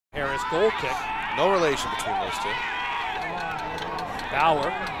Harris goal kick. No relation between those two. Bauer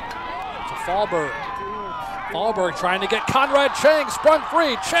to Fallberg. Fallberg trying to get Conrad Cheng sprung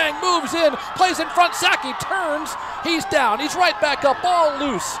free. Cheng moves in, plays in front. Saki turns. He's down. He's right back up. Ball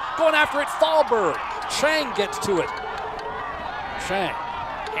loose. Going after it, Fallberg. Cheng gets to it. Cheng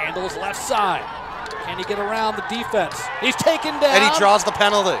handles left side. Can he get around the defense? He's taken down. And he draws the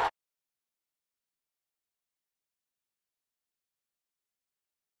penalty.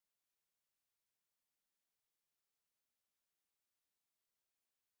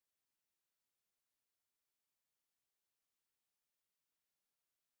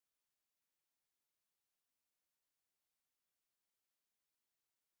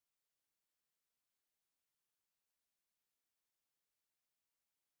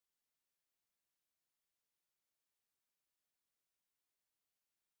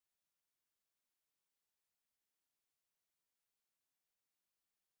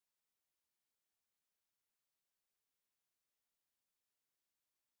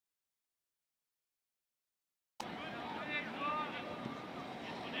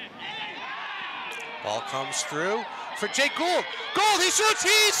 Ball comes through for Jake Gould. Gould, he shoots,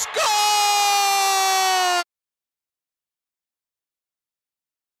 he scores!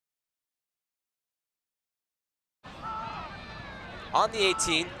 On the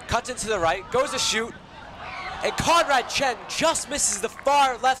 18, cuts into the right, goes to shoot, and Conrad Cheng just misses the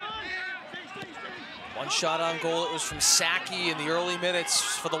far left. One shot on goal, it was from Saki in the early minutes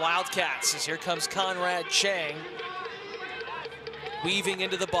for the Wildcats. As here comes Conrad Cheng. Weaving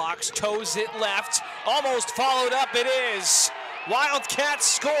into the box, toes it left, almost followed up, it is. Wildcats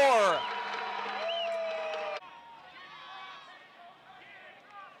score.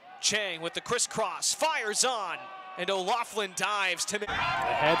 Cheng with the crisscross, fires on, and O'Loughlin dives to...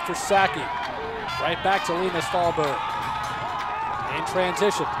 Ahead for Saki. Right back to Linus Fallberg. In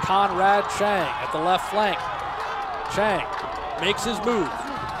transition, Conrad Cheng at the left flank. Cheng makes his move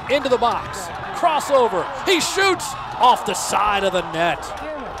into the box. Crossover, he shoots off the side of the net.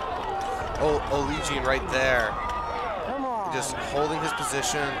 Oh, Olegian right there. Just holding his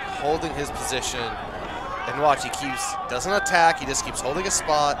position, and watch, he doesn't attack, he just keeps holding his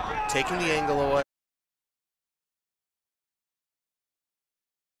spot, taking the angle away.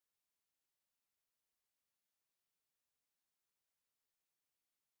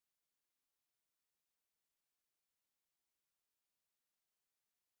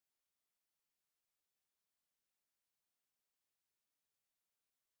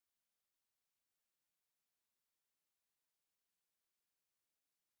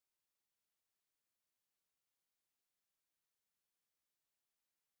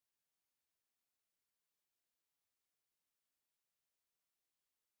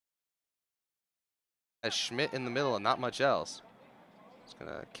 Schmidt in the middle and not much else. He's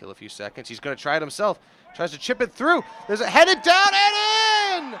gonna kill a few seconds. He's gonna try it himself. Tries to chip it through. There's a headed down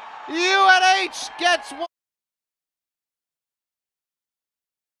and in! UNH gets one.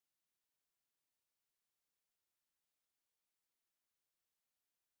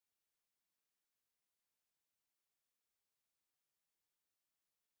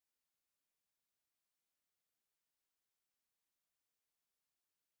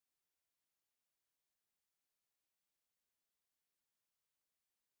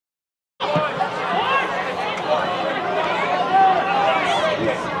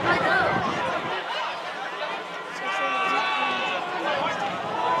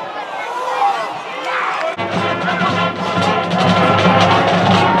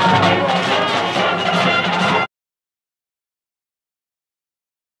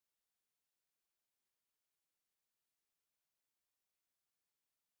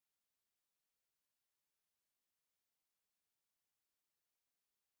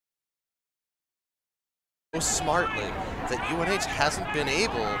 So smartly that UNH hasn't been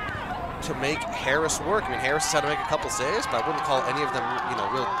able to make Harris work. I mean, Harris has had to make a couple saves, but I wouldn't call any of them,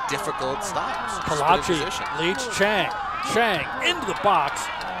 real difficult stops. Kalachi leads Cheng. Cheng into the box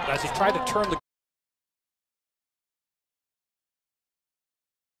as he tried to turn the